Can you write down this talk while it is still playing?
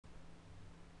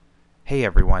Hey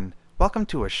everyone, welcome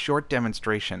to a short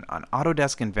demonstration on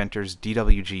Autodesk Inventor's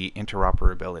DWG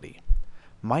Interoperability.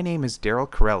 My name is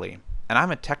Daryl, and I'm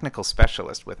a technical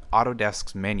specialist with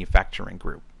Autodesk's manufacturing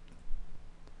group.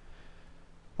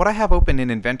 What I have open in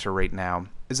Inventor right now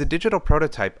is a digital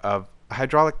prototype of a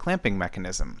hydraulic clamping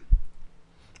mechanism.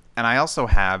 And I also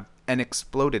have an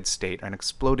exploded state, an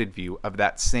exploded view of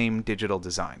that same digital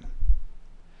design.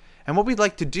 And what we'd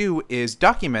like to do is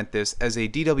document this as a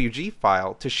DWG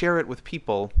file to share it with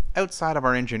people outside of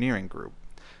our engineering group.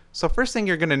 So first thing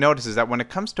you're going to notice is that when it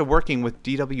comes to working with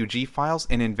DWG files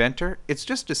in Inventor, it's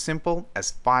just as simple as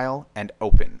file and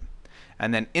open.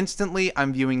 And then instantly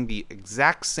I'm viewing the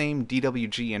exact same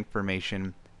DWG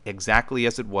information exactly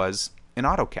as it was in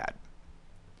AutoCAD.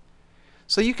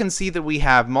 So you can see that we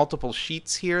have multiple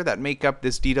sheets here that make up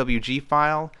this DWG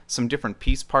file, some different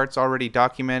piece parts already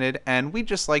documented, and we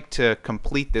just like to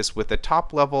complete this with a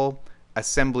top-level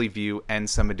assembly view and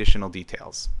some additional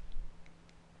details.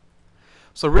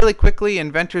 So really quickly,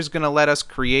 Inventor is going to let us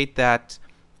create that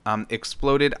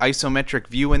exploded isometric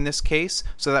view in this case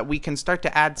so that we can start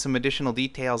to add some additional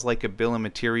details like a bill of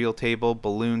material table,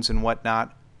 balloons, and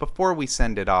whatnot before we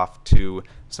send it off to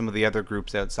some of the other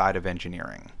groups outside of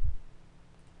engineering.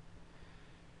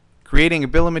 Creating a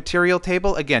bill of material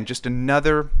table, again, just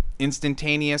another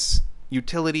instantaneous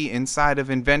utility inside of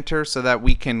Inventor so that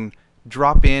we can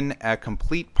drop in a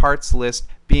complete parts list,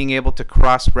 being able to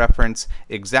cross-reference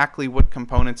exactly what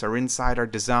components are inside our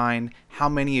design, how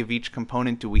many of each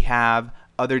component do we have,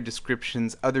 other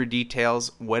descriptions, other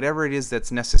details, whatever it is that's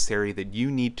necessary that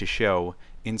you need to show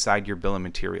inside your bill of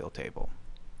material table.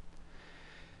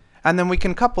 And then we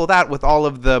can couple that with all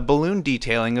of the balloon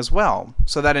detailing as well,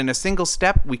 so that in a single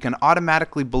step we can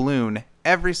automatically balloon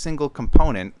every single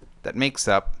component that makes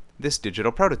up this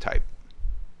digital prototype.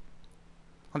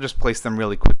 I'll just place them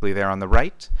really quickly there on the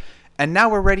right. And now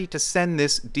we're ready to send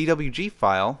this DWG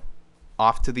file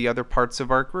off to the other parts of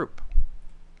our group.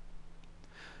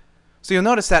 So you'll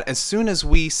notice that as soon as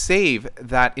we save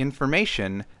that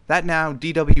information, that now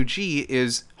DWG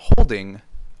is holding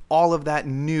all of that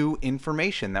new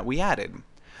information that we added.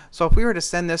 So if we were to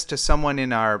send this to someone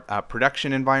in our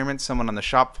production environment, someone on the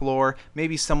shop floor,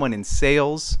 maybe someone in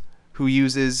sales who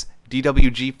uses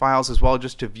DWG files as well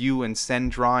just to view and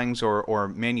send drawings or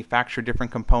manufacture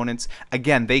different components,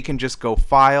 again, they can just go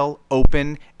File,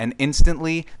 Open, and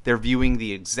instantly they're viewing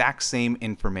the exact same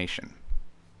information.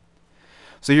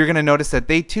 So you're going to notice that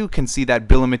they too can see that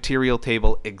bill of material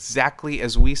table exactly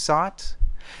as we saw it.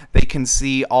 They can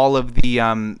see all of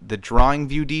the drawing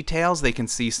view details. They can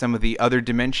see some of the other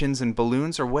dimensions and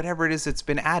balloons or whatever it is that's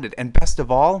been added. And best of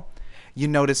all, you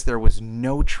notice there was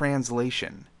no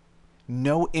translation,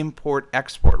 no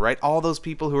import-export, right? All those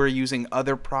people who are using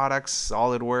other products,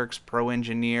 SolidWorks, Pro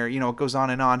Engineer, you know, it goes on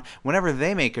and on. Whenever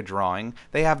they make a drawing,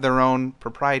 they have their own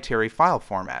proprietary file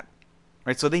format.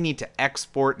 Right, so they need to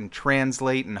export and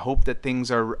translate and hope that things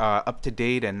are up to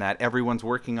date and that everyone's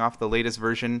working off the latest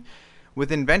version. With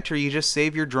Inventor, you just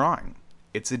save your drawing.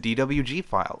 It's a DWG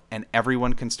file, and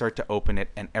everyone can start to open it,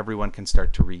 and everyone can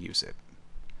start to reuse it.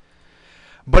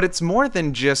 But it's more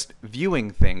than just viewing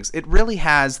things. It really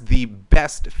has the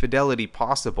best fidelity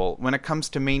possible when it comes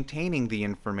to maintaining the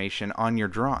information on your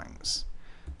drawings.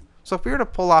 So if we were to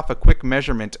pull off a quick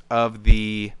measurement of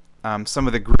the some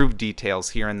of the groove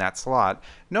details here in that slot,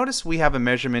 notice we have a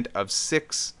measurement of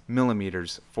 6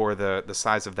 millimeters for the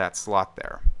size of that slot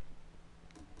there.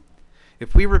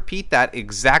 If we repeat that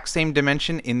exact same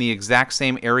dimension in the exact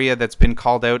same area that's been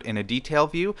called out in a detail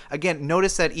view, again,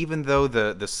 notice that even though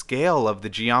the scale of the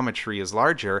geometry is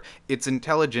larger, it's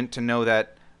intelligent to know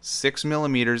that 6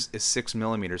 millimeters is 6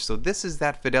 millimeters. So this is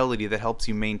that fidelity that helps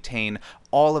you maintain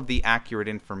all of the accurate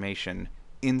information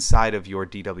inside of your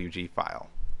DWG file.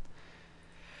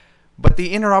 But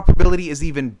the interoperability is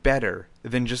even better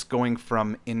than just going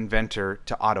from Inventor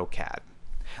to AutoCAD.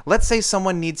 Let's say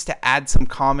someone needs to add some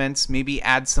comments, maybe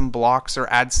add some blocks or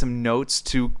add some notes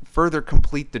to further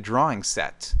complete the drawing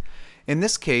set. In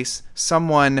this case,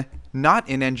 someone not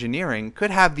in engineering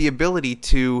could have the ability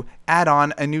to add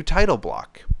on a new title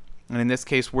block. And in this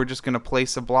case, we're just going to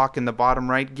place a block in the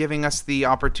bottom right, giving us the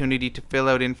opportunity to fill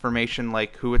out information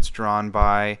like who it's drawn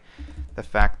by, the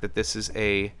fact that this is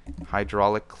a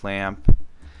hydraulic clamp,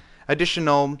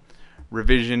 additional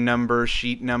revision number,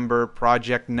 sheet number,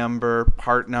 project number,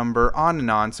 part number, on and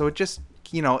on. So it just,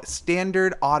 you know,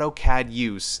 standard AutoCAD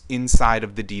use inside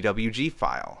of the DWG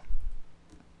file.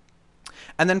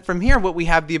 And then from here, what we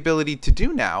have the ability to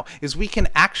do now is we can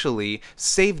actually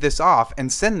save this off and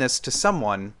send this to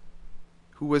someone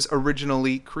who was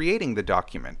originally creating the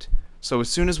document. So as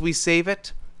soon as we save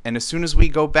it, and as soon as we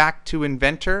go back to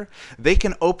Inventor, they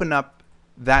can open up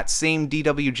that same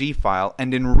DWG file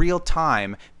and in real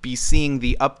time be seeing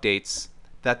the updates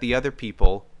that the other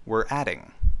people were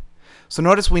adding. So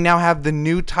notice we now have the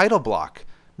new title block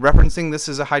referencing this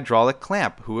as a hydraulic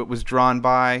clamp, who it was drawn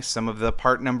by, some of the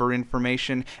part number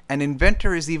information, and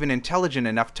Inventor is even intelligent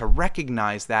enough to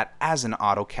recognize that as an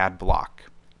AutoCAD block.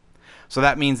 So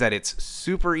that means that it's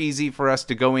super easy for us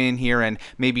to go in here and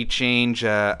maybe change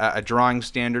a drawing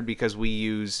standard because we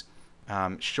use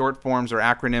short forms or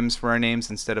acronyms for our names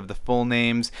instead of the full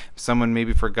names. Someone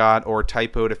maybe forgot or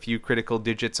typoed a few critical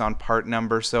digits on part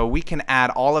number. So we can add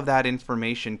all of that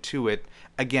information to it.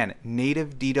 Again,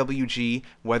 native DWG,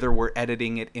 whether we're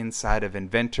editing it inside of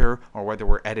Inventor or whether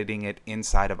we're editing it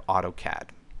inside of AutoCAD.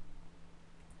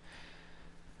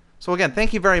 So again,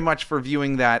 thank you very much for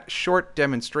viewing that short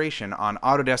demonstration on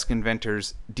Autodesk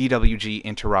Inventor's DWG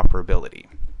interoperability.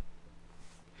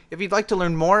 If you'd like to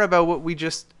learn more about what we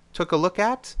just took a look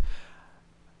at,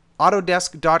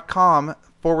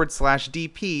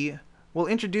 autodesk.com/DP will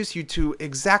introduce you to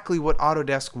exactly what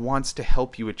Autodesk wants to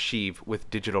help you achieve with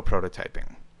digital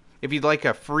prototyping. If you'd like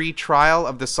a free trial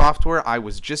of the software I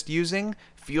was just using,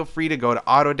 feel free to go to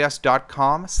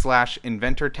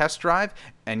autodesk.com/inventor test drive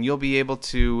and you'll be able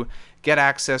to get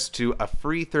access to a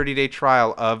free 30-day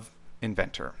trial of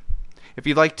Inventor. If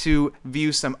you'd like to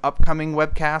view some upcoming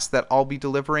webcasts that I'll be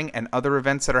delivering and other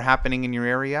events that are happening in your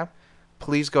area,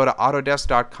 please go to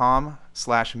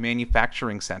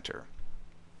autodesk.com/manufacturing center.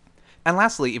 And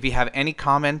lastly, if you have any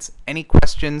comments, any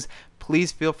questions,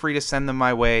 please feel free to send them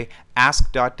my way,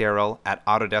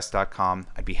 ask.daryl@autodesk.com.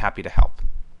 I'd be happy to help.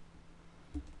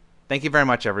 Thank you very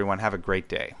much, everyone. Have a great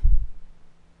day.